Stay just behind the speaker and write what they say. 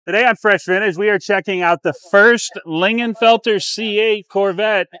Today on Fresh Vintage, we are checking out the first Lingenfelter C8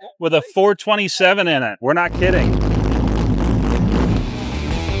 Corvette with a 427 in it. We're not kidding.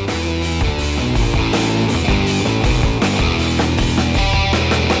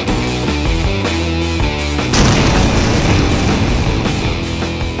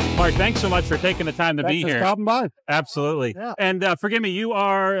 Mark, thanks so much for taking the time to be here. Stopping by. Absolutely. Yeah. And forgive me, you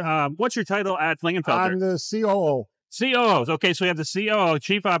are, what's your title at Lingenfelter? I'm the COO. COO. Okay, so we have the COO,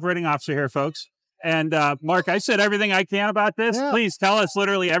 Chief Operating Officer here, folks. And Mark, I said everything I can about this. Yeah. Please tell us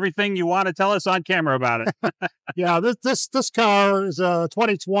literally everything you want to tell us on camera about it. Yeah, this car is a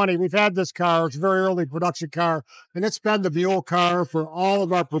 2020. We've had this car. It's a very early production car, and it's been the mule car for all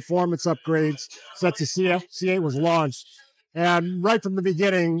of our performance upgrades since the C8 was launched. And right from the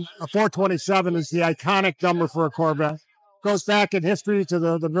beginning, a 427 is the iconic number for a Corvette. Goes back in history to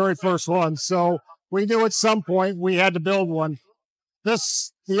the very first one. So we knew at some point we had to build one. The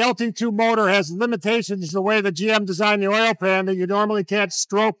LT2 motor has limitations the way the GM designed the oil pan that you normally can't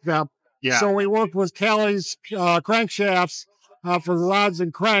stroke them. Yeah. So we worked with Kelly's crankshafts for the rods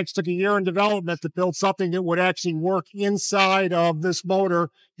and cranks. Took a year in development to build something that would actually work inside of this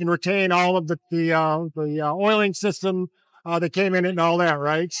motor and retain all of the oiling system that came in it and all that,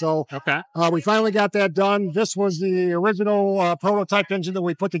 right? So okay. We finally got that done. This was the original prototype engine that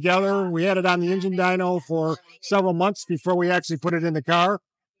we put together. We had it on the engine dyno for several months before we actually put it in the car.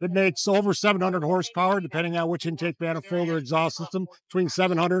 It makes over 700 horsepower, depending on which intake manifold or exhaust system, between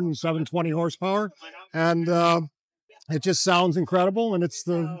 700 and 720 horsepower. And it just sounds incredible, and it's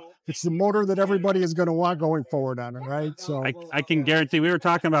the motor that everybody is going to want going forward on it, right? So I can guarantee, we were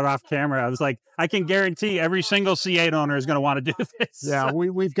talking about off camera, I was like, I can guarantee every single C8 owner is going to want to do this. Yeah,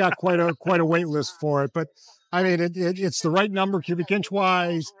 we've got quite a wait list for it, but I mean, it's the right number cubic inch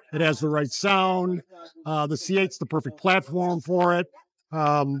wise. It has the right sound. The C8's the perfect platform for it.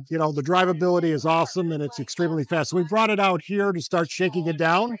 You know, the drivability is awesome, and it's extremely fast. So we brought it out here to start shaking it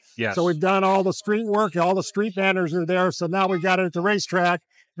down. Yes. So we've done all the street work, all the street manners are there. So now we got it at the racetrack,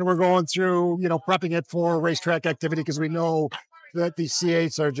 and we're going through, you know, prepping it for racetrack activity because we know that these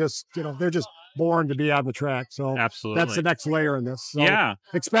C8s are just, you know, they're just born to be on the track. So absolutely, that's the next layer in this. So yeah,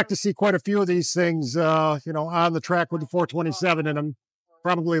 expect to see quite a few of these things, you know, on the track with the 427 in them,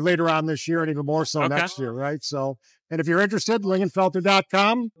 probably later on this year and even more so next year, right? So, and if you're interested,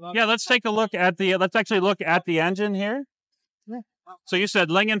 Lingenfelter.com. Yeah, let's take a look at the, let's actually look at the engine here. Yeah. So you said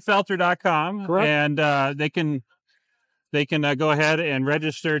Lingenfelter.com. Correct. And they can go ahead and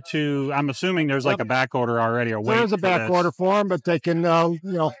register to, I'm assuming there's like a back order already or wait. There's a back order for them, but they can, you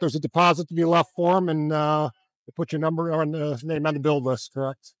know, there's a deposit to be left for them, and they put your number or name on the build list,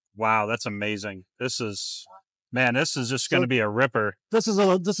 correct? Wow, that's amazing. This is, man, this is just going to be a ripper. This is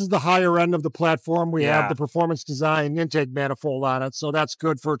the higher end of the platform. We have the performance design intake manifold on it, so that's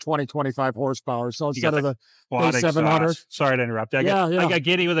good for 20-25 horsepower. So instead of the 700. Sorry to interrupt. I got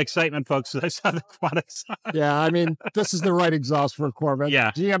giddy with excitement, folks. I saw the quad exhaust. Yeah, I mean, this is the right exhaust for a Corvette.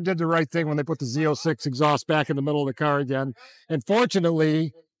 Yeah. GM did the right thing when they put the Z06 exhaust back in the middle of the car again. And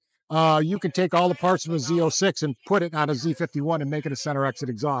fortunately, you can take all the parts from a Z06 and put it on a Z51 and make it a center exit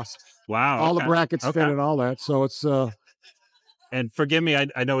exhaust. Wow. All the brackets fit and all that. So it's... And forgive me,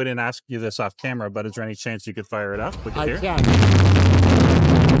 I know we didn't ask you this off camera, but is there any chance you could fire it up? I can.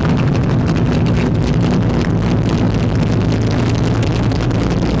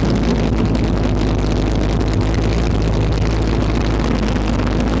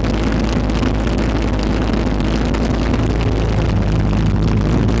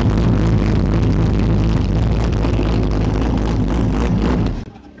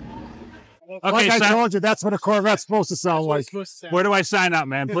 Okay, like I told you, that's what a Corvette's supposed to sound like. Where do I sign up,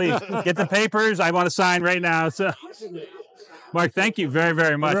 man? Please get the papers. I want to sign right now. So, Mark, thank you very,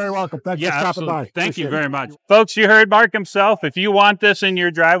 very much. You're very welcome. Thanks for stopping by. Thank you very much. Folks, you heard Mark himself. If you want this in your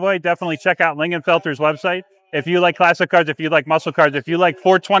driveway, definitely check out Lingenfelter's website. If you like classic cars, if you like muscle cars, if you like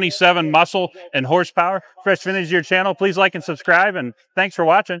 427 muscle and horsepower, Fresh Vintage is your channel. Please like and subscribe, and thanks for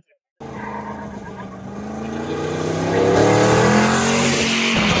watching.